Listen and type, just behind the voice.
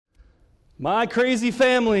My crazy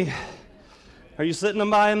family. Are you sitting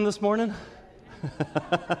by them this morning?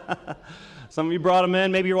 Some of you brought them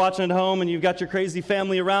in. Maybe you're watching at home and you've got your crazy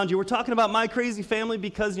family around you. We're talking about my crazy family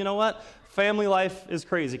because you know what? Family life is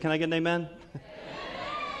crazy. Can I get an amen?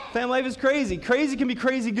 Family life is crazy. Crazy can be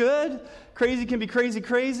crazy good. Crazy can be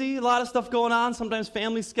crazy. A lot of stuff going on. Sometimes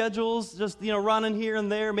family schedules just, running here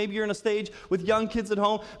and there. Maybe you're in a stage with young kids at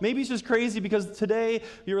home. Maybe it's just crazy because today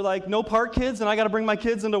you're like, no park kids, and I got to bring my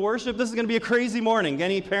kids into worship. This is going to be a crazy morning.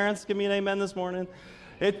 Any parents give me an amen this morning?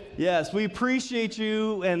 Yes, we appreciate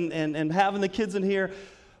you and having the kids in here.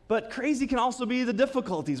 But crazy can also be the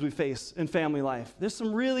difficulties we face in family life. There's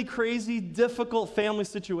some really crazy, difficult family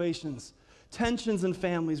situations. Tensions in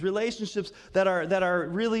families, relationships that are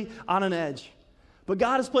really on an edge. But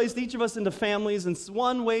God has placed each of us into families in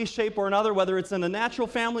one way, shape, or another, whether it's in a natural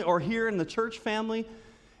family or here in the church family.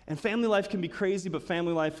 And family life can be crazy, but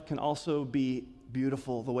family life can also be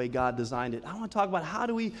beautiful the way God designed it. I want to talk about how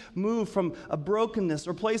do we move from a brokenness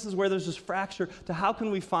or places where there's just fracture to how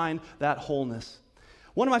can we find that wholeness.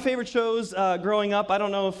 One of my favorite shows growing up, I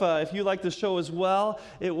don't know if you like this show as well,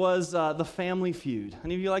 it was The Family Feud.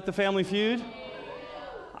 Any of you like The Family Feud?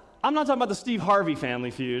 I'm not talking about the Steve Harvey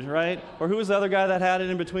Family Feud, right? Or who was the other guy that had it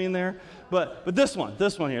in between there? But this one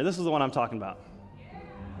here, this is the one I'm talking about.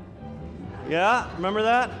 Yeah, remember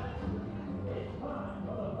that?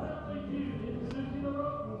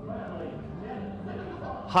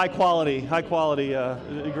 High quality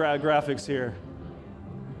graphics here.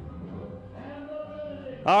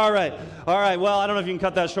 All right. Well, I don't know if you can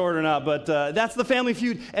cut that short or not, but that's The Family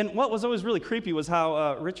Feud. And what was always really creepy was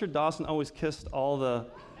how Richard Dawson always kissed all the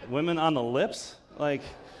women on the lips. Like,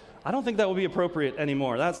 I don't think that would be appropriate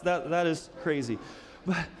anymore. That is crazy.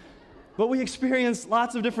 But we experience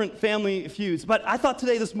lots of different family feuds. But I thought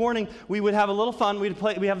this morning, we would have a little fun.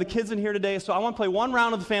 We have the kids in here today, so I want to play one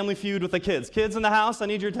round of the Family Feud with the kids. Kids in the house, I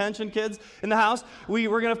need your attention, kids in the house.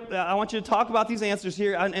 I want you to talk about these answers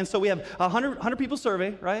here. And so we have a 100 people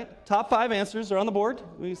survey, right? Top 5 answers are on the board.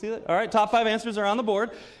 Will you see that? All right, top 5 answers are on the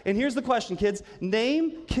board. And here's the question, kids.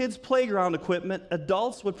 Name kids' playground equipment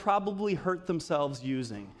adults would probably hurt themselves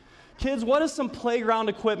using. Kids, what is some playground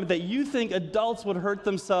equipment that you think adults would hurt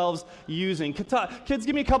themselves using? Kids,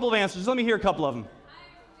 give me a couple of answers. Let me hear a couple of them.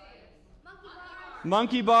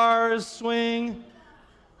 Monkey bars, swing,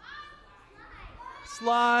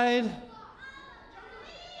 slide,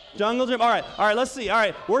 jungle gym. All right, let's see. All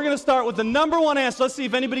right, we're going to start with the number one answer. Let's see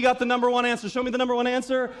if anybody got the number one answer. Show me the number one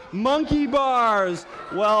answer. Monkey bars.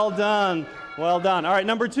 Well done. All right,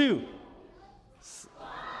 number 2.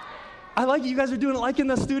 I like it. You guys are doing it like in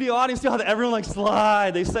the studio audience. How everyone like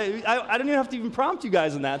slide. They say, I don't even have to even prompt you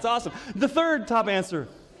guys in that. It's awesome. The 3rd top answer,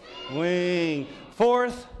 wing.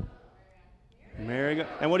 4th, merry-go.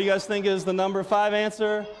 And what do you guys think is the number 5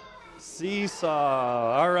 answer? Seesaw.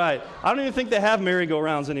 All right. I don't even think they have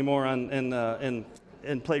merry-go-rounds anymore in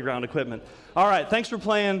playground equipment. All right. Thanks for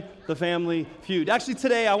playing the Family Feud. Actually,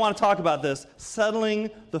 today I want to talk about this, settling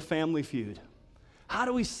the family feud. How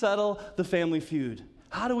do we settle the family feud?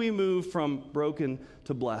 How do we move from broken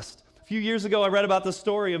to blessed? A few years ago, I read about the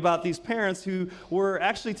story about these parents who were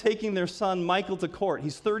actually taking their son Michael to court.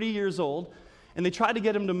 He's 30 years old, and they tried to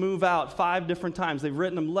get him to move out 5 different times. They've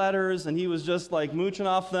written him letters, and he was just like mooching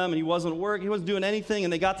off them, and he wasn't doing anything,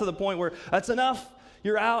 and they got to the point where, that's enough,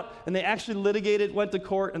 you're out. And they actually litigated, went to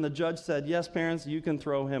court, and the judge said, yes, parents, you can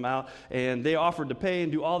throw him out. And they offered to pay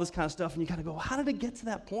and do all this kind of stuff, and you kind of go, how did it get to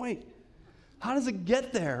that point? How does it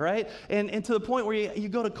get there, right? And to the point where you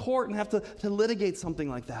go to court and have to litigate something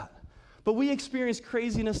like that. But we experience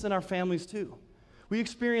craziness in our families too. We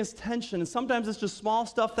experience tension, and sometimes it's just small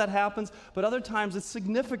stuff that happens, but other times it's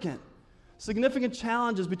significant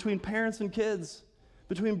challenges between parents and kids,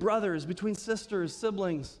 between brothers, between sisters,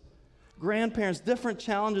 siblings, grandparents, different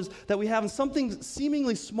challenges that we have, and something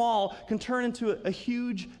seemingly small can turn into a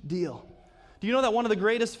huge deal. Do you know that one of the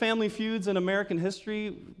greatest family feuds in American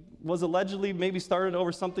history was allegedly maybe started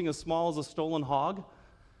over something as small as a stolen hog?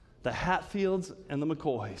 The Hatfields and the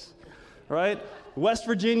McCoys, right? West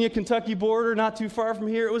Virginia, Kentucky border, not too far from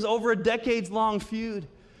here. It was over a decades-long feud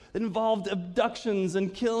that involved abductions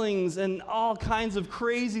and killings and all kinds of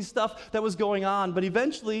crazy stuff that was going on. But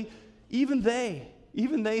eventually, even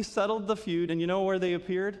they settled the feud. And you know where they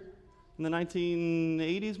appeared? In the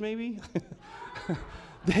 1980s, maybe?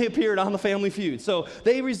 They appeared on the Family Feud. So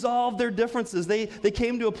they resolved their differences. They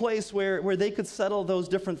came to a place where they could settle those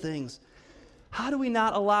different things. How do we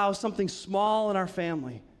not allow something small in our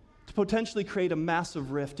family to potentially create a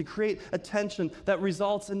massive rift, to create a tension that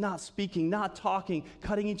results in not speaking, not talking,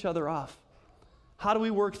 cutting each other off? How do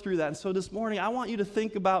we work through that? And so this morning, I want you to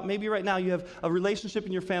think about, maybe right now you have a relationship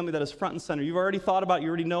in your family that is front and center. You've already thought about it, you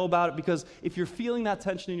already know about it, because if you're feeling that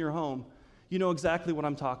tension in your home, you know exactly what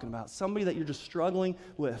I'm talking about. Somebody that you're just struggling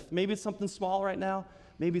with. Maybe it's something small right now.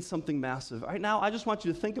 Maybe it's something massive. Right now, I just want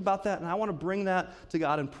you to think about that, and I want to bring that to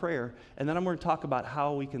God in prayer. And then I'm going to talk about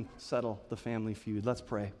how we can settle the family feud. Let's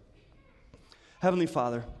pray. Heavenly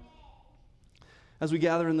Father, as we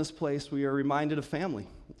gather in this place, we are reminded of family.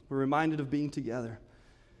 We're reminded of being together.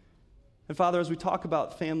 And Father, as we talk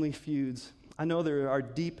about family feuds, I know there are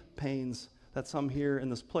deep pains that some here in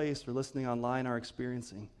this place or listening online are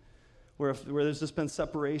experiencing, where there's just been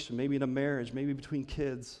separation, maybe in a marriage, maybe between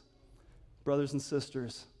kids, brothers and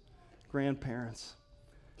sisters, grandparents.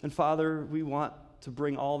 And Father, we want to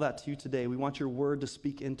bring all that to you today. We want your word to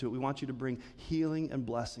speak into it. We want you to bring healing and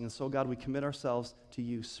blessing. And so, God, we commit ourselves to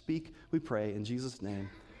you. Speak, we pray, in Jesus' name,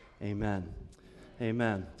 amen.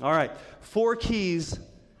 Amen. All right, 4 keys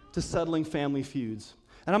to settling family feuds.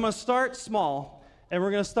 And I'm going to start small, and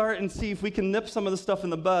we're going to start and see if we can nip some of the stuff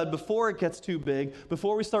in the bud before it gets too big,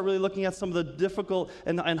 before we start really looking at some of the difficult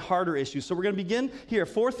and harder issues. So we're going to begin here.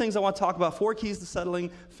 4 things I want to talk about, 4 keys to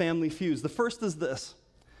settling family feuds. The first is this: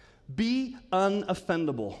 be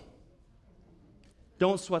unoffendable.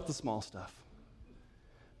 Don't sweat the small stuff.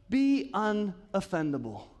 Be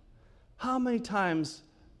unoffendable. How many times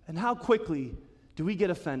and how quickly do we get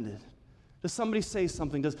offended? Does somebody say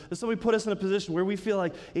something? Does somebody put us in a position where we feel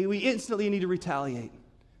like we instantly need to retaliate?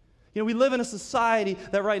 You know, we live in a society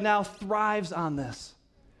that right now thrives on this.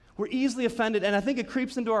 We're easily offended, and I think it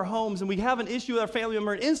creeps into our homes, and we have an issue with our family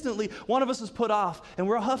member, and instantly one of us is put off, and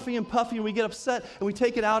we're huffy and puffy, and we get upset, and we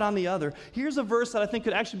take it out on the other. Here's a verse that I think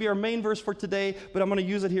could actually be our main verse for today, but I'm going to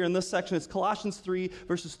use it here in this section. It's Colossians 3,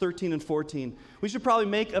 verses 13 and 14. We should probably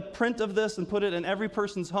make a print of this and put it in every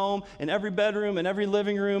person's home, in every bedroom, in every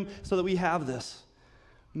living room, so that we have this.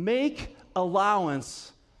 Make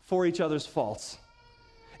allowance for each other's faults,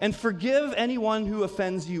 and forgive anyone who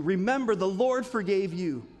offends you. Remember, the Lord forgave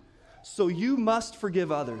you, so you must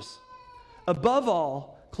forgive others. Above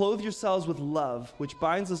all, clothe yourselves with love, which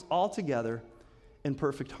binds us all together in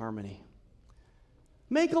perfect harmony.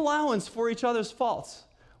 Make allowance for each other's faults.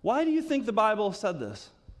 Why do you think the Bible said this?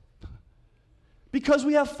 Because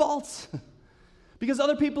we have faults. Because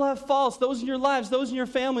other people have faults. Those in your lives, those in your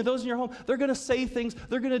family, those in your home, they're going to say things,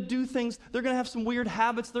 they're going to do things, they're going to have some weird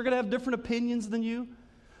habits, they're going to have different opinions than you.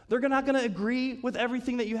 They're not going to agree with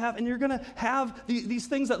everything that you have, and you're going to have these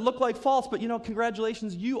things that look like faults, but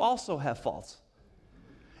congratulations, you also have faults.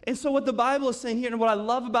 And so what the Bible is saying here, and what I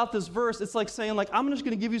love about this verse, it's like saying, I'm just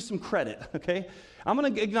going to give you some credit, okay? I'm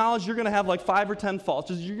going to acknowledge you're going to have 5 or 10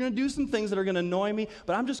 faults. You're going to do some things that are going to annoy me,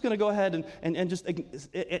 but I'm just going to go ahead and just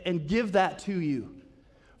give that to you.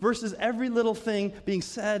 Versus every little thing being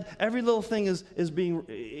said, every little thing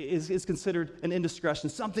is considered an indiscretion,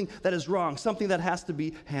 something that is wrong, something that has to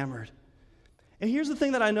be hammered. And here's the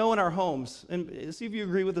thing that I know in our homes, and see if you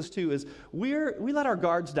agree with this too, is we let our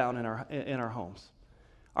guards down in our homes.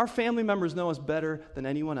 Our family members know us better than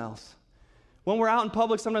anyone else. When we're out in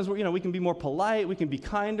public, sometimes we can be more polite, we can be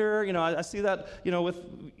kinder. I see that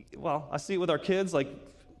I see it with our kids,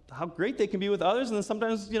 how great they can be with others, and then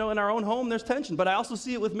sometimes, in our own home, there's tension. But I also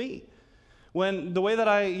see it with me. When the way that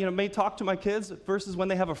I, may talk to my kids versus when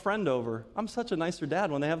they have a friend over. I'm such a nicer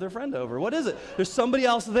dad when they have their friend over. What is it? There's somebody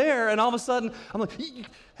else there, and all of a sudden, I'm like,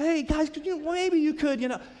 hey, guys, maybe you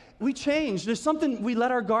could, We change. There's something, we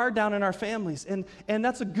let our guard down in our families, and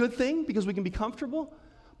that's a good thing because we can be comfortable,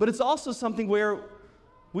 but it's also something where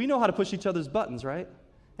we know how to push each other's buttons, right?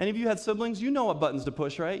 Any of you had siblings? You know what buttons to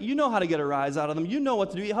push, right? You know how to get a rise out of them. You know what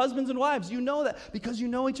to do. Husbands and wives, you know that because you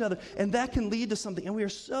know each other. And that can lead to something. And we are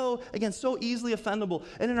so easily offendable.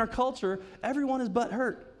 And in our culture, everyone is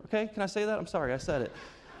butthurt. Okay? Can I say that? I'm sorry, I said it.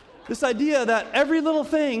 This idea that every little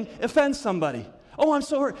thing offends somebody. Oh, I'm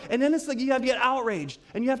so hurt. And then it's like you have to get outraged.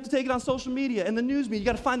 And you have to take it on social media and the news media. You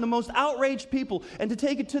got to find the most outraged people. And to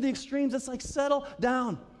take it to the extremes, it's like settle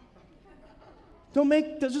down.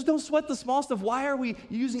 Don't sweat the small stuff. Why are we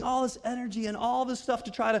using all this energy and all this stuff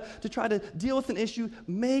to try to deal with an issue?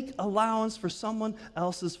 Make allowance for someone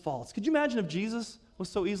else's faults. Could you imagine if Jesus was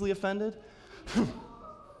so easily offended? I'm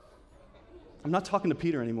not talking to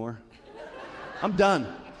Peter anymore. I'm done.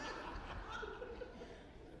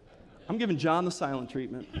 I'm giving John the silent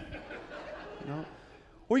treatment.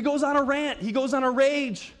 Or he goes on a rant. He goes on a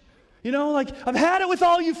rage. I've had it with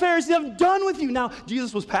all you Pharisees. I'm done with you. Now,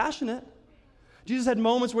 Jesus was passionate. Jesus had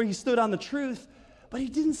moments where he stood on the truth, but he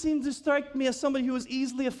didn't seem to strike me as somebody who was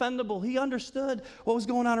easily offendable. He understood what was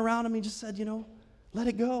going on around him. He just said, let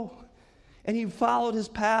it go. And he followed his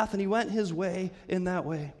path, and he went his way in that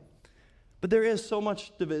way. But there is so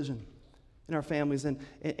much division in our families, and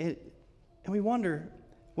we wonder,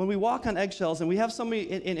 when we walk on eggshells and we have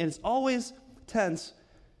somebody, and it's always tense,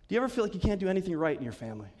 do you ever feel like you can't do anything right in your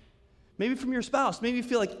family? Maybe from your spouse. Maybe you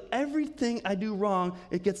feel like everything I do wrong,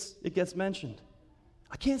 it gets mentioned.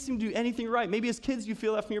 I can't seem to do anything right. Maybe as kids you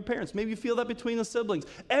feel that from your parents. Maybe you feel that between the siblings.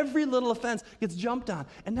 Every little offense gets jumped on,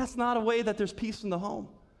 and that's not a way that there's peace in the home.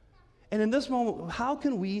 And in this moment, how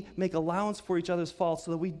can we make allowance for each other's faults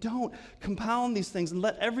so that we don't compound these things and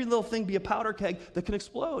let every little thing be a powder keg that can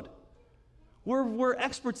explode? We're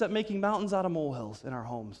experts at making mountains out of molehills in our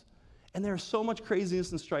homes. And there's so much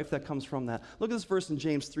craziness and strife that comes from that. Look at this verse in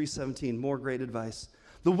James 3:17, more great advice.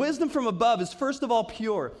 The wisdom from above is first of all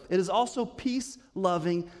pure. It is also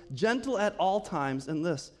peace-loving, gentle at all times, and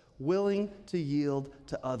this, willing to yield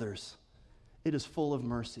to others. It is full of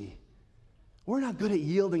mercy. We're not good at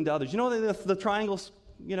yielding to others. You know the triangles,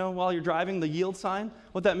 while you're driving, the yield sign?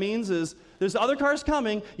 What that means is there's other cars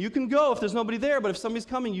coming. You can go if there's nobody there, but if somebody's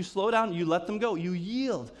coming, you slow down, you let them go. You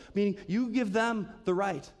yield, meaning you give them the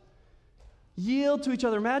right. Yield to each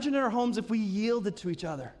other. Imagine in our homes if we yielded to each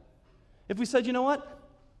other. If we said, you know what?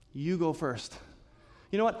 You go first.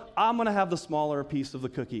 You know what? I'm going to have the smaller piece of the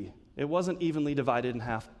cookie. It wasn't evenly divided in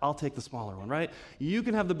half. I'll take the smaller one, right? You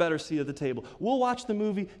can have the better seat at the table. We'll watch the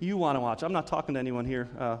movie you want to watch. I'm not talking to anyone here,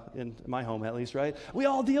 in my home at least, right? We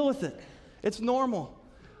all deal with it. It's normal.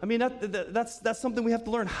 I mean, that's something we have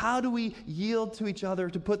to learn. How do we yield to each other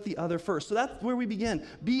to put the other first? So that's where we begin.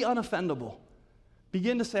 Be unoffendable.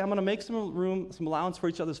 Begin to say, I'm going to make some room, some allowance for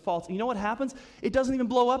each other's faults. And you know what happens? It doesn't even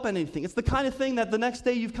blow up anything. It's the kind of thing that the next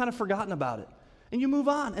day you've kind of forgotten about it. And you move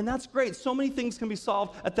on, and that's great. So many things can be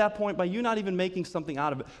solved at that point by you not even making something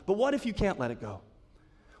out of it. But what if you can't let it go?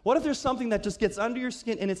 What if there's something that just gets under your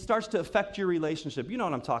skin and it starts to affect your relationship? You know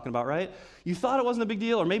what I'm talking about, right? You thought it wasn't a big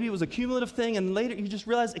deal, or maybe it was a cumulative thing, and later you just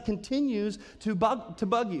realize it continues to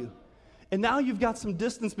bug you. And now you've got some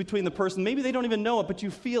distance between the person. Maybe they don't even know it, but you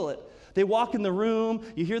feel it. They walk in the room,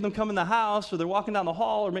 you hear them come in the house, or they're walking down the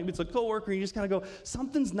hall, or maybe it's a coworker, and you just kind of go,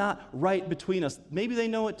 something's not right between us. Maybe they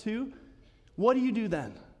know it too. What do you do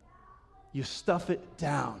then? You stuff it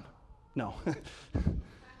down. No.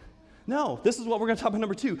 No, this is what we're going to talk about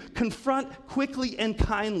number 2. Confront quickly and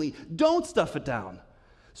kindly. Don't stuff it down.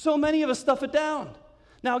 So many of us stuff it down.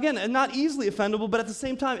 Now, again, not easily offendable, but at the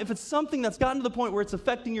same time, if it's something that's gotten to the point where it's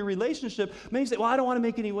affecting your relationship, maybe you say, well, I don't want to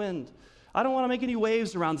make any wind. I don't want to make any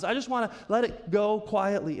waves around this. I just want to let it go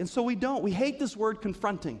quietly. And so we don't. We hate this word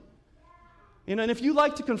confronting. And if you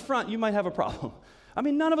like to confront, you might have a problem. I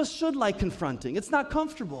mean, none of us should like confronting. It's not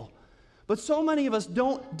comfortable. But so many of us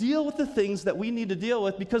don't deal with the things that we need to deal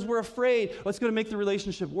with because we're afraid it's going to make the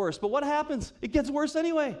relationship worse. But what happens? It gets worse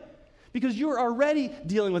anyway because you're already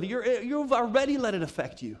dealing with it. You've already let it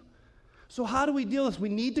affect you. So how do we deal with this? We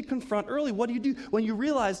need to confront early. What do you do when you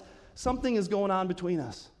realize something is going on between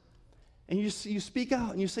us? And you speak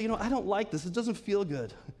out and you say, I don't like this. It doesn't feel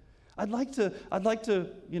good. I'd like to,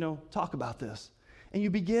 talk about this. And you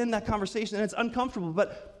begin that conversation, and it's uncomfortable.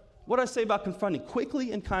 But what do I say about confronting?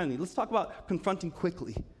 Quickly and kindly. Let's talk about confronting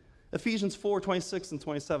quickly. Ephesians 4:26 and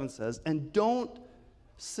 27 says, and don't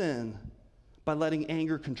sin by letting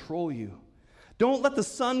anger control you. Don't let the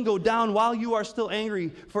sun go down while you are still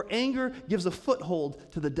angry, for anger gives a foothold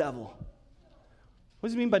to the devil. What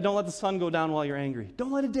does he mean by don't let the sun go down while you're angry?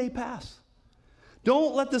 Don't let a day pass.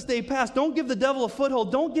 Don't let this day pass. Don't give the devil a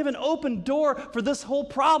foothold. Don't give an open door for this whole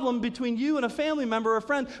problem between you and a family member or a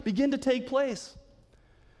friend begin to take place.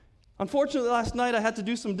 Unfortunately, last night I had to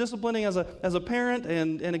do some disciplining as a parent,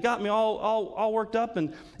 and it got me all worked up,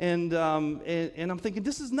 and I'm thinking,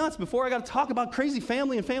 this is nuts. Before I got to talk about crazy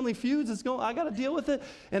family and family feuds, I got to deal with it,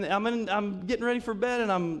 and I'm getting ready for bed,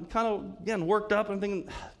 and I'm kind of getting worked up. I'm thinking,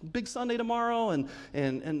 big Sunday tomorrow, and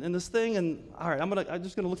this thing, and all right, I'm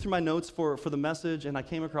just gonna look through my notes for the message, and I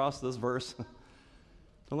came across this verse: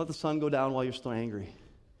 "Don't let the sun go down while you're still angry."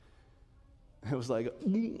 It was like,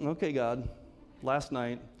 okay, God, last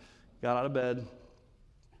night. Got out of bed.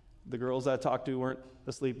 The girls that I talked to weren't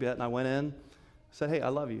asleep yet, and I went in, said, hey, I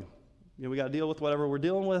love you. We got to deal with whatever we're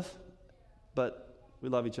dealing with, but we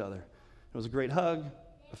love each other. It was a great hug,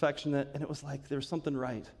 affectionate, and it was like there was something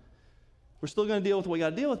right. We're still going to deal with what we got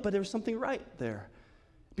to deal with, but there was something right there.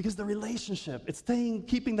 Because the relationship, it's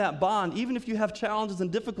keeping that bond, even if you have challenges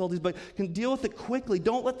and difficulties, but can deal with it quickly.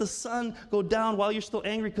 Don't let the sun go down while you're still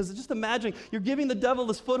angry, because just imagine you're giving the devil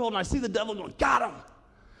this foothold, and I see the devil going, got him.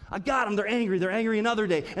 I got them. They're angry another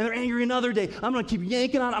day, and they're angry another day. I'm going to keep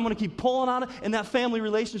yanking on it. I'm going to keep pulling on it, and that family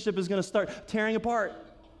relationship is going to start tearing apart.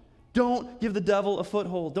 Don't give the devil a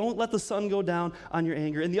foothold. Don't let the sun go down on your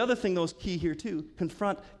anger. And the other thing that was key here too,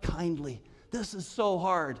 confront kindly. This is so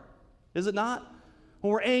hard. Is it not?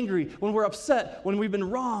 When we're angry, when we're upset, when we've been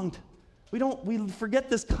wronged, we forget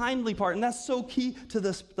this kindly part, and that's so key to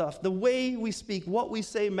this stuff. The way we speak, what we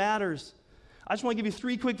say matters. I just want to give you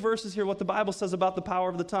 3 quick verses here, what the Bible says about the power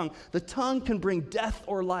of the tongue. The tongue can bring death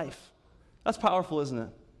or life. That's powerful, isn't it?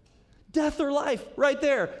 Death or life, right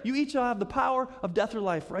there. You each have the power of death or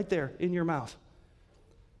life right there in your mouth.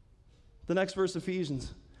 The next verse,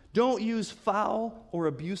 Ephesians. Don't use foul or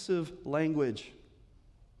abusive language.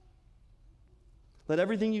 Let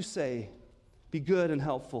everything you say be good and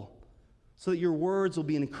helpful, so that your words will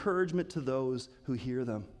be an encouragement to those who hear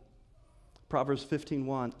them. Proverbs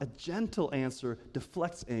 15:1, a gentle answer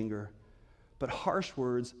deflects anger, but harsh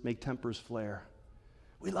words make tempers flare.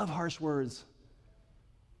 We love harsh words.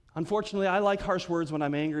 Unfortunately, I like harsh words when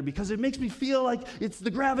I'm angry because it makes me feel like it's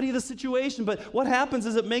the gravity of the situation, but what happens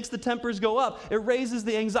is it makes the tempers go up. It raises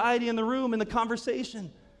the anxiety in the room, in the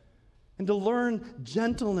conversation. And to learn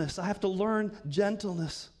gentleness, I have to learn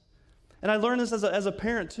gentleness. And I learned this as a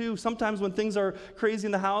parent too. Sometimes when things are crazy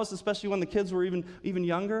in the house, especially when the kids were even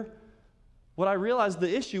younger, what I realized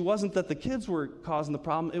the issue wasn't that the kids were causing the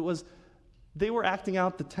problem. It was they were acting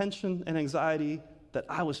out the tension and anxiety that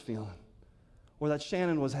I was feeling, or that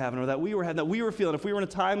Shannon was having, or that we were having, that we were feeling. If we were in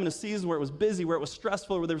a time in a season where it was busy, where it was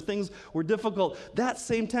stressful, where things were difficult, that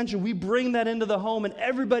same tension, we bring that into the home and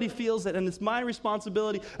everybody feels it. And it's my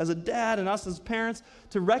responsibility as a dad and us as parents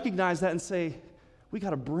to recognize that and say, we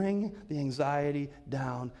got to bring the anxiety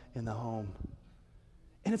down in the home.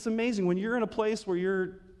 And it's amazing when you're in a place where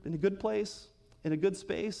you're in a good place, in a good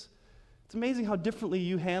space, it's amazing how differently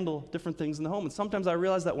you handle different things in the home. And sometimes I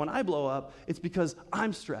realize that when I blow up, it's because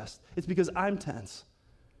I'm stressed. It's because I'm tense.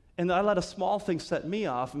 And I let a small thing set me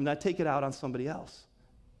off, and I take it out on somebody else.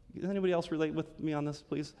 Does anybody else relate with me on this,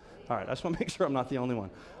 please? All right, I just want to make sure I'm not the only one.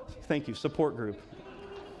 Thank you, support group.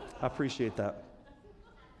 I appreciate that.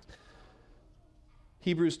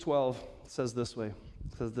 Hebrews 12 says this way.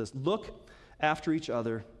 It says this, look after each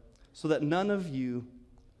other so that none of you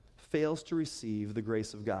fails to receive the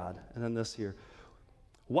grace of God. And then this here.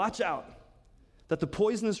 Watch out that the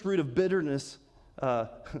poisonous root of bitterness,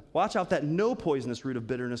 watch out that no poisonous root of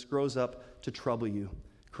bitterness grows up to trouble you,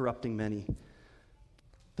 corrupting many.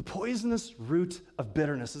 The poisonous root of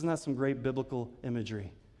bitterness. Isn't that some great biblical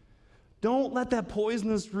imagery? Don't let that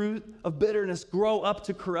poisonous root of bitterness grow up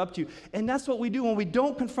to corrupt you. And that's what we do when we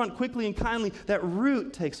don't confront quickly and kindly. That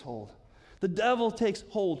root takes hold. The devil takes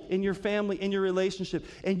hold in your family, in your relationship.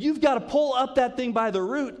 And you've got to pull up that thing by the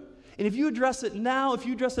root. And if you address it now, if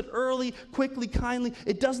you address it early, quickly, kindly,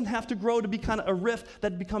 it doesn't have to grow to be kind of a rift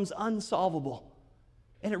that becomes unsolvable.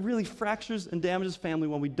 And it really fractures and damages family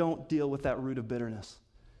when we don't deal with that root of bitterness.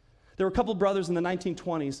 There were a couple brothers in the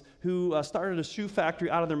 1920s who started a shoe factory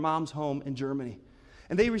out of their mom's home in Germany.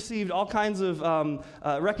 And they received all kinds of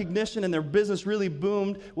recognition, and their business really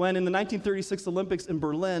boomed when in the 1936 Olympics in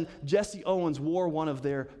Berlin, Jesse Owens wore one of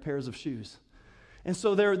their pairs of shoes. And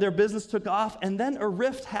so their business took off, and then a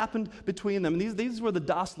rift happened between them. And these were the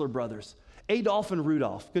Dassler brothers, Adolf and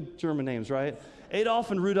Rudolf. Good German names, right? Adolf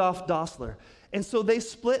and Rudolf Dassler. And so they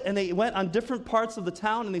split, and they went on different parts of the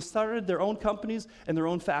town, and they started their own companies and their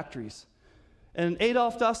own factories. And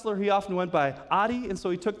Adolf Dassler, he often went by Adi, and so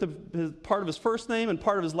he took part of his first name and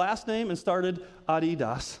part of his last name and started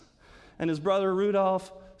Adidas. And his brother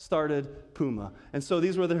Rudolf started Puma. And so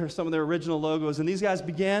these were some of their original logos. And these guys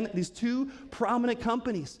began these two prominent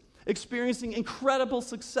companies, experiencing incredible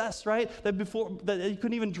success, right, that you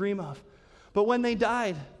couldn't even dream of. But when they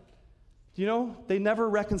died, they never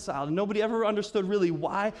reconciled. And nobody ever understood really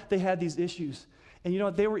why they had these issues.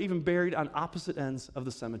 And they were even buried on opposite ends of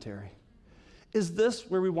the cemetery. Is this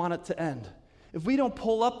where we want it to end? If we don't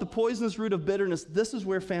pull up the poisonous root of bitterness, this is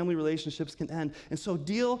where family relationships can end. And so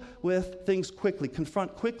deal with things quickly.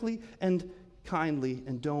 Confront quickly and kindly,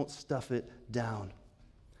 and don't stuff it down.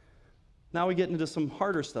 Now we get into some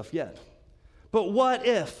harder stuff yet. But what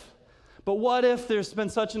if? But what if there's been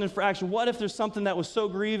such an infraction? What if there's something that was so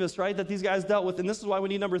grievous, right, that these guys dealt with? And this is why we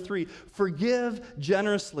need number 3. Forgive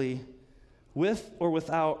generously with or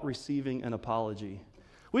without receiving an apology.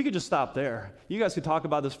 We could just stop there. You guys could talk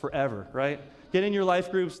about this forever, right? Get in your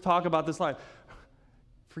life groups, talk about this life.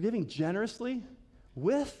 Forgiving generously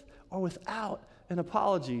with or without an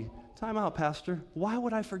apology. Time out, Pastor. Why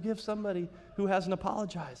would I forgive somebody who hasn't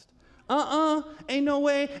apologized? Ain't no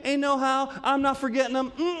way, ain't no how. I'm not forgetting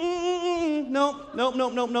them.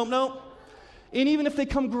 Nope. And even if they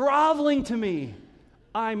come groveling to me,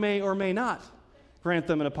 I may or may not grant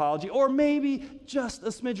them an apology, or maybe just a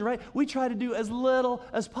smidge, right? We try to do as little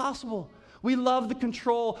as possible. We love the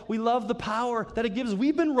control. We love the power that it gives.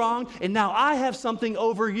 We've been wronged, and now I have something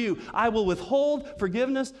over you. I will withhold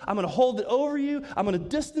forgiveness. I'm going to hold it over you. I'm going to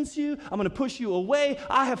distance you. I'm going to push you away.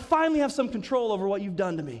 I finally have some control over what you've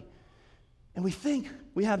done to me. And we think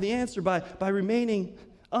we have the answer by remaining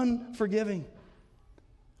unforgiving.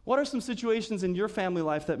 What are some situations in your family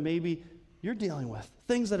life that maybe you're dealing with?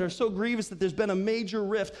 Things that are so grievous that there's been a major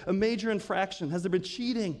rift, a major infraction. Has there been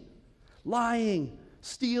cheating, lying,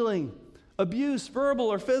 stealing, abuse, verbal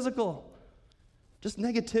or physical? Just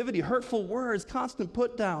negativity, hurtful words, constant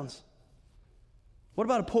put-downs. What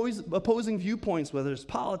about opposing viewpoints, whether it's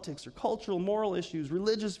politics or cultural, moral issues,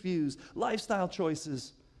 religious views, lifestyle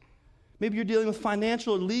choices? Maybe you're dealing with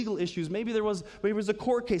financial or legal issues. Maybe there was a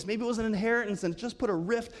court case. Maybe it was an inheritance and it just put a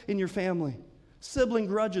rift in your family. Sibling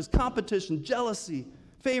grudges, competition, jealousy,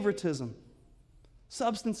 favoritism,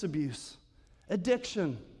 substance abuse,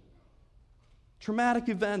 addiction, traumatic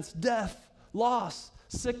events, death, loss,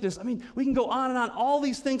 sickness. I mean, we can go on and on. All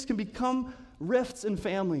these things can become rifts in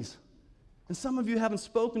families. And some of you haven't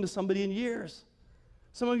spoken to somebody in years.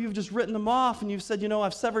 Some of you have just written them off and you've said,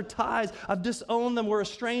 I've severed ties. I've disowned them. We're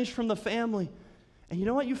estranged from the family. And you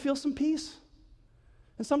know what? You feel some peace.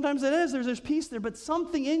 And sometimes it is. There's peace there. But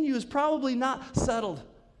something in you is probably not settled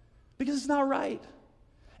because it's not right.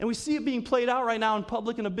 And we see it being played out right now in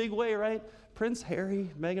public in a big way, right? Prince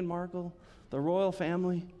Harry, Meghan Markle, the royal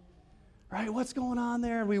family. Right? What's going on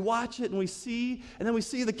there? And we watch it and we see. And then we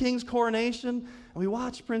see the king's coronation. And we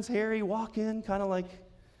watch Prince Harry walk in kind of like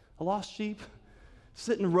a lost sheep.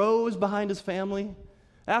 Sit in rows behind his family.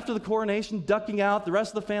 After the coronation, ducking out, the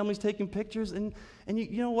rest of the family's taking pictures, and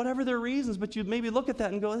whatever their reasons, but you maybe look at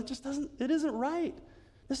that and go, it isn't right.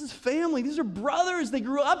 This is family. These are brothers. They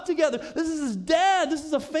grew up together. This is his dad. This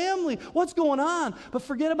is a family. What's going on? But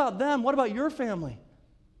forget about them. What about your family?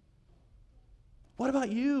 What about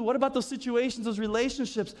you? What about those situations, those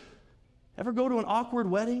relationships? Ever go to an awkward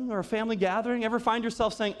wedding or a family gathering? Ever find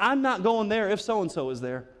yourself saying, I'm not going there if so-and-so is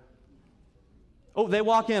there? Oh, they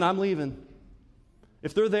walk in, I'm leaving.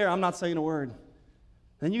 If they're there, I'm not saying a word.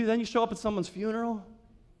 Then you show up at someone's funeral.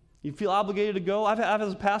 You feel obligated to go. I've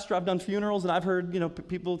as a pastor, I've done funerals, and I've heard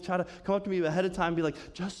people try to come up to me ahead of time and be like,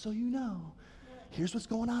 just so you know, here's what's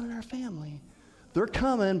going on in our family. They're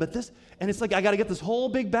coming, but this, and it's like I got to get this whole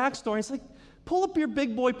big backstory. It's like, pull up your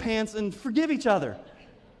big boy pants and forgive each other.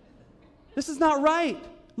 This is not right.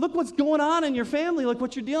 Look what's going on in your family. Look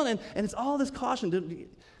what you're dealing, and it's all this caution.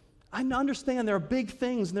 I understand there are big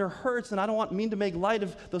things and there are hurts, and I don't mean to make light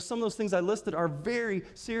of some of those things I listed are very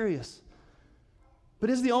serious. But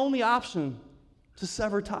is the only option to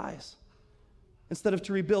sever ties instead of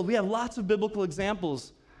to rebuild? We have lots of biblical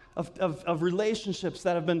examples of relationships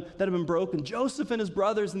that have been broken. Joseph and his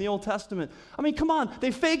brothers in the Old Testament. I mean, come on.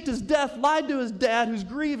 They faked his death, lied to his dad who's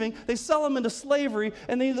grieving. They sell him into slavery,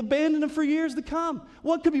 and they abandoned him for years to come.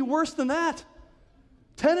 What could be worse than that?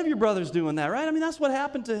 10 of your brothers doing that, right? I mean, that's what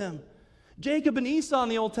happened to him. Jacob and Esau in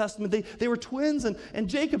the Old Testament, they were twins, and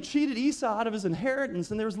Jacob cheated Esau out of his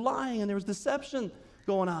inheritance, and there was lying, and there was deception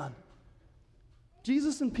going on.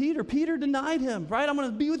 Jesus and Peter denied him, right? I'm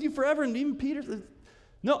going to be with you forever, and even Peter,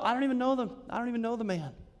 no, I don't even know them. I don't even know the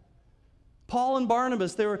man. Paul and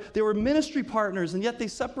Barnabas, they were ministry partners, and yet they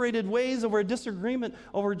separated ways over a disagreement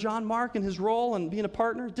over John Mark and his role and being a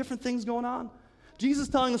partner, different things going on. Jesus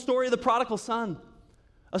telling the story of the prodigal son.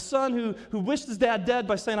 A son who wished his dad dead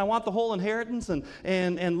by saying, I want the whole inheritance,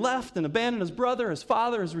 and left and abandoned his brother, his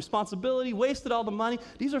father, his responsibility, wasted all the money.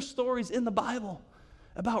 These are stories in the Bible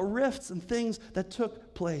about rifts and things that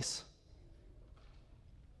took place.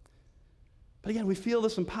 But again, we feel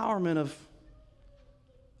this empowerment of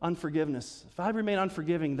unforgiveness. If I remain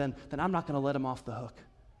unforgiving, then I'm not going to let him off the hook.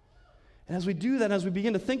 And as we do that, as we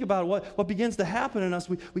begin to think about what begins to happen in us,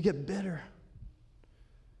 we get bitter.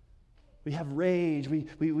 We have rage,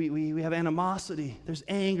 we have animosity, there's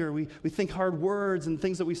anger, we think hard words and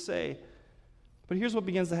things that we say. But here's what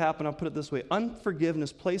begins to happen, I'll put it this way.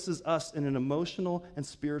 Unforgiveness places us in an emotional and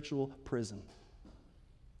spiritual prison.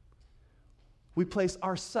 We place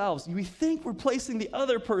ourselves, we think we're placing the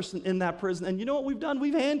other person in that prison, and you know what we've done?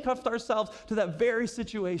 We've handcuffed ourselves to that very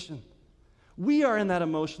situation. We are in that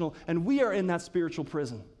emotional, and we are in that spiritual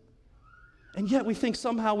prison. And yet we think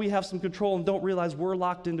somehow we have some control and don't realize we're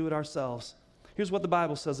locked into it ourselves. Here's what the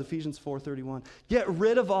Bible says, Ephesians 4:31. Get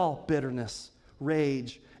rid of all bitterness,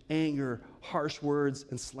 rage, anger, harsh words,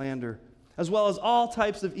 and slander, as well as all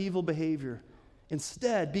types of evil behavior.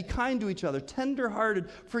 Instead, be kind to each other, tender-hearted,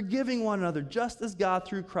 forgiving one another, just as God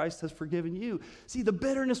through Christ has forgiven you. See, the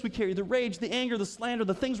bitterness we carry, the rage, the anger, the slander,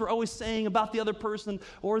 the things we're always saying about the other person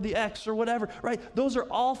or the ex or whatever, right? Those are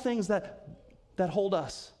all things that hold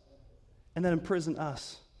us. and then imprison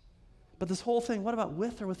us. But this whole thing, what about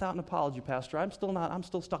with or without an apology, Pastor? I'm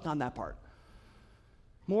still stuck on that part.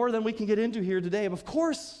 More than we can get into here today. Of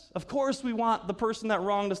course, we want the person that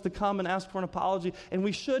wronged us to come and ask for an apology, and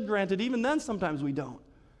we should grant it. Even then, sometimes we don't.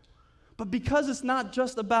 But because it's not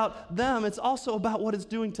just about them, it's also about what it's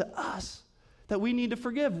doing to us, that we need to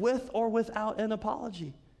forgive with or without an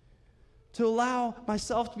apology. To allow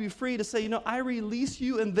myself to be free to say, I release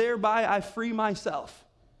you, and thereby I free myself.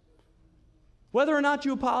 Whether or not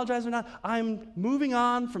you apologize or not, I'm moving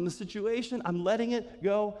on from the situation, I'm letting it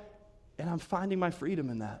go, and I'm finding my freedom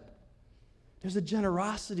in that. There's a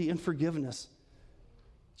generosity in forgiveness.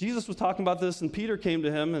 Jesus was talking about this, and Peter came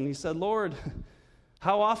to him, and he said, Lord,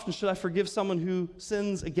 how often should I forgive someone who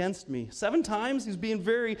sins against me? 7 times? He's being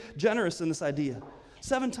very generous in this idea.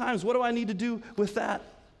 7 times, what do I need to do with that?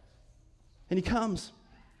 And he comes.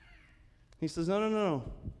 He says, no.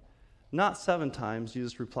 Not 7 times,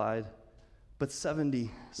 Jesus replied, but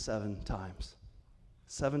 77 times.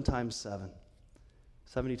 7 times 7.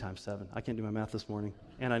 70 times 7. I can't do my math this morning,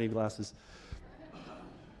 and I need glasses.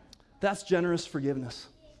 That's generous forgiveness.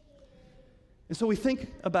 And so we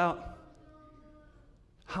think about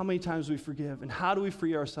how many times we forgive, and how do we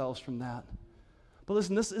free ourselves from that? But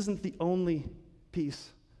listen, this isn't the only piece.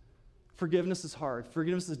 Forgiveness is hard.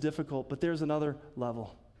 Forgiveness is difficult, but there's another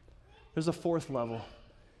level. There's a 4th level,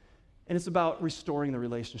 and it's about restoring the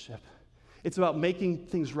relationship. It's about making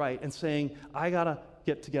things right and saying, I got to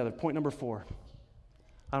get together. Point number 4.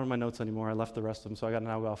 I don't have my notes anymore. I left the rest of them, so I got to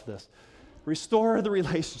now go off this. Restore the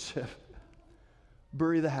relationship.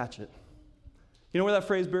 Bury the hatchet. You know where that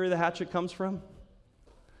phrase, bury the hatchet, comes from?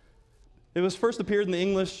 It was first appeared in the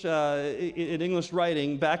English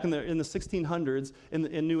writing back in the 1600s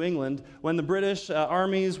in New England, when the British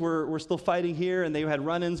armies were still fighting here, and they had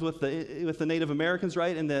run-ins with the Native Americans,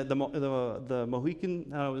 right, and the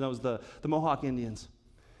Mohawk Indians,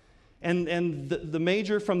 and the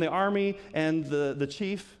major from the army and the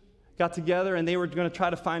chief got together, and they were going to try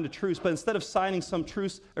to find a truce. But instead of signing some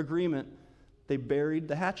truce agreement, they buried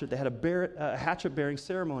the hatchet. They had a hatchet-bearing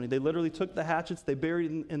ceremony. They literally took the hatchets, they buried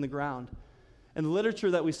it in the ground. And the literature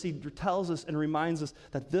that we see tells us and reminds us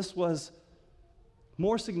that this was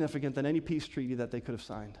more significant than any peace treaty that they could have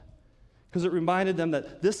signed. Because it reminded them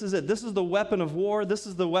that this is it. This is the weapon of war. This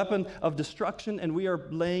is the weapon of destruction, and we are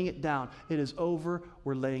laying it down. It is over.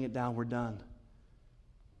 We're laying it down. We're done.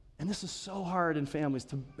 And this is so hard in families,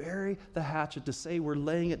 to bury the hatchet, to say we're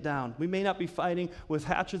laying it down. We may not be fighting with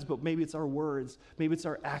hatchets, but maybe it's our words. Maybe it's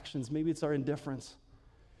our actions. Maybe it's our indifference.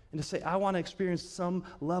 And to say, I want to experience some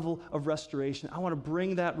level of restoration. I want to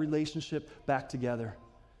bring that relationship back together.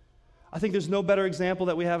 I think there's no better example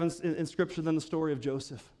that we have in Scripture than the story of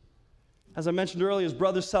Joseph. As I mentioned earlier, his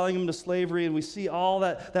brothers selling him to slavery, and we see all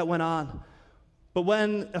that went on. But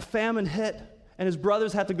when a famine hit, and his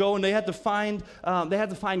brothers had to go, and they had to find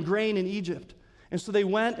grain in Egypt. And so they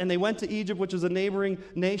went to Egypt, which is a neighboring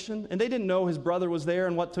nation, and they didn't know his brother was there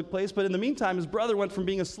and what took place. But in the meantime, his brother went from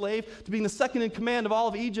being a slave to being the second in command of all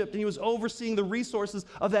of Egypt, and he was overseeing the resources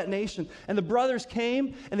of that nation. And the brothers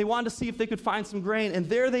came, and they wanted to see if they could find some grain, and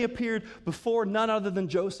there they appeared before none other than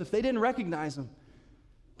Joseph. They didn't recognize him,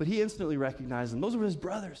 but he instantly recognized them. Those were his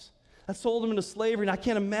brothers that sold him into slavery, and I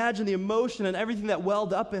can't imagine the emotion and everything that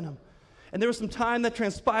welled up in him. And there was some time that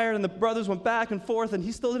transpired, and the brothers went back and forth, and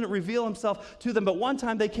he still didn't reveal himself to them. But one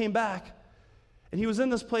time they came back, and he was in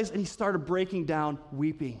this place, and he started breaking down,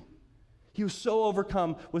 weeping. He was so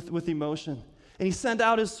overcome with emotion. And he sent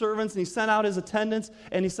out his servants, and he sent out his attendants,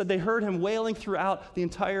 and he said they heard him wailing throughout the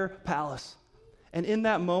entire palace. And in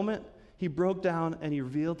that moment, he broke down, and he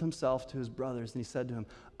revealed himself to his brothers, and he said to him,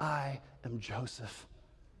 I am Joseph.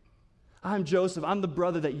 I'm Joseph. I'm the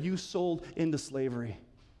brother that you sold into slavery.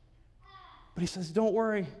 But he says, don't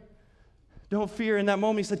worry. Don't fear. In that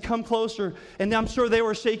moment, he said, come closer. And I'm sure they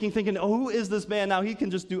were shaking, thinking, oh, who is this man? Now he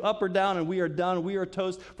can just do up or down, and we are done. We are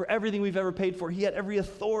toast for everything we've ever paid for. He had every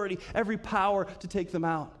authority, every power to take them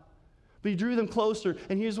out. But he drew them closer,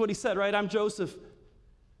 and here's what he said, right? I'm Joseph.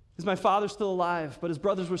 Is my father still alive? But his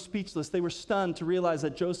brothers were speechless. They were stunned to realize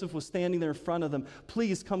that Joseph was standing there in front of them.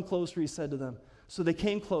 Please come closer, he said to them. So they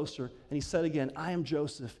came closer, and he said again, I am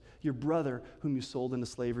Joseph, your brother whom you sold into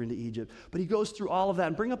slavery into Egypt. But he goes through all of that,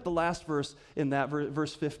 and bring up the last verse in that,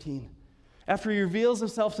 verse 15. After he reveals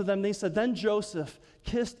himself to them, they said, then Joseph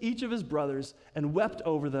kissed each of his brothers and wept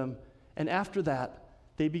over them, and after that,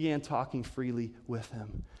 they began talking freely with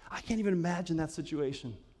him. I can't even imagine that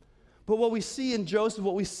situation. But what we see in Joseph,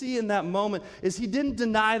 what we see in that moment, is he didn't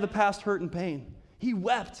deny the past hurt and pain. He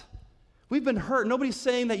wept. We've been hurt. Nobody's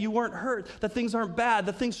saying that you weren't hurt, that things aren't bad,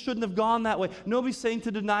 that things shouldn't have gone that way. Nobody's saying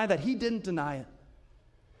to deny that. He didn't deny it.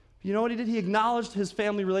 You know what he did? He acknowledged his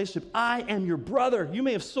family relationship. I am your brother. You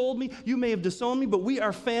may have sold me, you may have disowned me, but we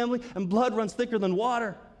are family, and blood runs thicker than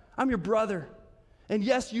water. I'm your brother. And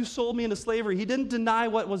yes, you sold me into slavery. He didn't deny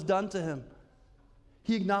what was done to him.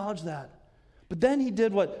 He acknowledged that. But then he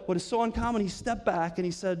did what is so uncommon. He stepped back and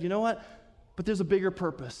he said, you know what? But there's a bigger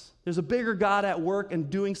purpose. There's a bigger God at work and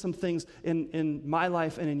doing some things in my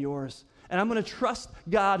life and in yours. And I'm going to trust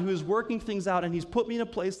God who is working things out, and he's put me in a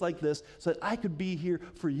place like this so that I could be here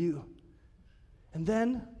for you. And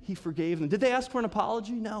then he forgave them. Did they ask for an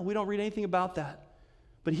apology? No, we don't read anything about that.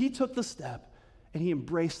 But he took the step, and he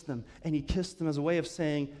embraced them, and he kissed them as a way of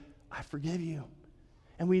saying, I forgive you.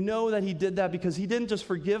 And we know that he did that because he didn't just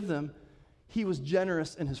forgive them, he was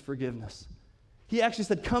generous in his forgiveness. He actually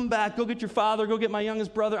said, come back, go get your father, go get my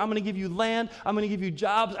youngest brother. I'm going to give you land. I'm going to give you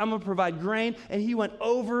jobs. I'm going to provide grain. And he went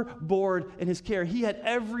overboard in his care. He had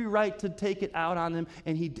every right to take it out on them,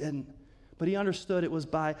 and he didn't. But he understood it was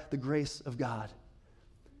by the grace of God.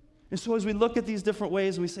 And so as we look at these different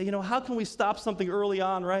ways and we say, how can we stop something early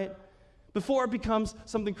on, right? Before it becomes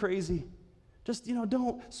something crazy. Just,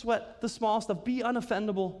 don't sweat the small stuff. Be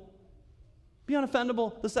unoffendable. Be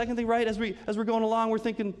unoffendable. The second thing, right, as we're going along, we're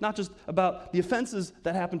thinking not just about the offenses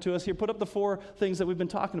that happen to us here. Put up the 4 things that we've been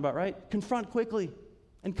talking about, right? Confront quickly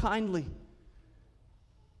and kindly.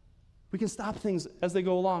 We can stop things as they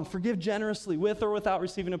go along. Forgive generously with or without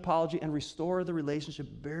receiving an apology, and restore the relationship.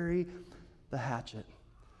 Bury the hatchet.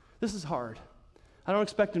 This is hard. I don't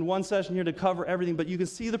expect in one session here to cover everything, but you can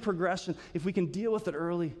see the progression if we can deal with it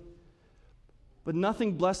early. But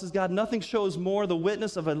nothing blesses God. Nothing shows more the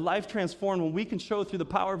witness of a life transformed when we can show through the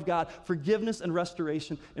power of God forgiveness and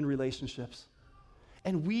restoration in relationships.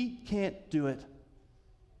 And we can't do it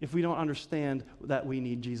if we don't understand that we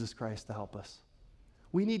need Jesus Christ to help us.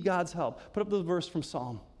 We need God's help. Put up the verse from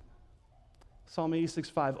Psalm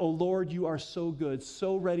 86:5. Oh Lord, you are so good,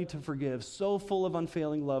 so ready to forgive, so full of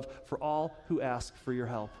unfailing love for all who ask for your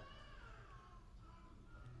help.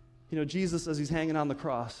 Jesus, as he's hanging on the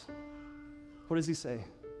cross, what does he say?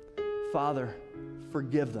 Father,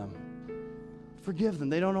 forgive them. Forgive them.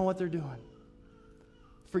 They don't know what they're doing.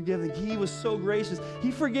 Forgive them. He was so gracious.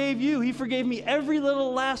 He forgave you. He forgave me every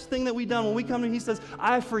little last thing that we've done. When we come to him, he says,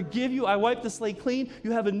 I forgive you. I wipe the slate clean.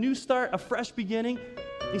 You have a new start, a fresh beginning.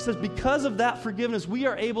 He says, because of that forgiveness, we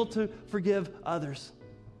are able to forgive others.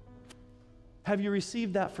 Have you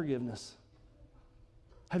received that forgiveness?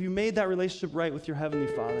 Have you made that relationship right with your Heavenly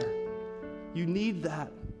Father? You need that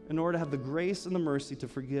in order to have the grace and the mercy to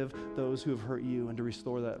forgive those who have hurt you and to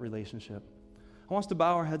restore that relationship. I want us to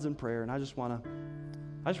bow our heads in prayer, and I just want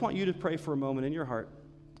you to pray for a moment in your heart.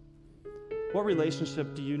 What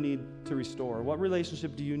relationship do you need to restore? What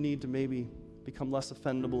relationship do you need to maybe become less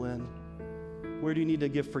offendable in? Where do you need to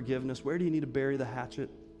give forgiveness? Where do you need to bury the hatchet?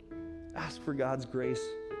 Ask for God's grace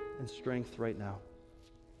and strength right now.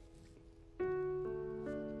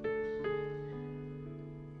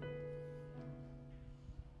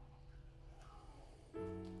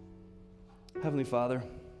 Heavenly Father,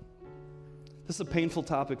 this is a painful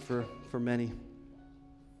topic for many.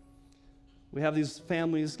 We have these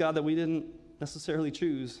families, God, that we didn't necessarily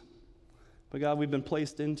choose, but God, we've been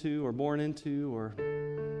placed into or born into or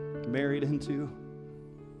married into.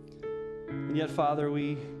 And yet, Father,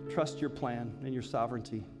 we trust your plan and your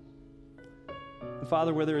sovereignty. And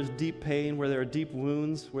Father, where there is deep pain, where there are deep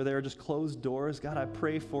wounds, where there are just closed doors, God, I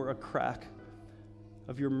pray for a crack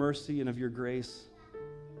of your mercy and of your grace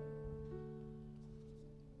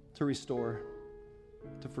to restore,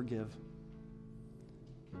 to forgive.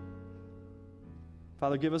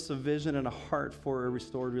 Father, give us a vision and a heart for a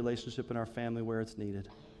restored relationship in our family where it's needed.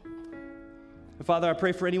 And Father, I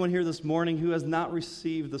pray for anyone here this morning who has not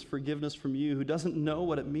received this forgiveness from you, who doesn't know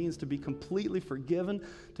what it means to be completely forgiven,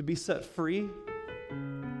 to be set free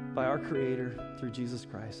by our Creator through Jesus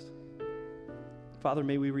Christ. Father,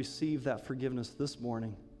 may we receive that forgiveness this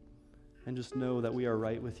morning and just know that we are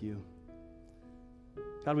right with you.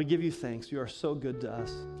 God, we give you thanks. You are so good to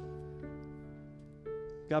us.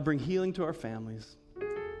 God, bring healing to our families,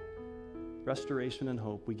 restoration and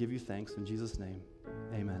hope. We give you thanks in Jesus' name.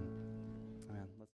 Amen.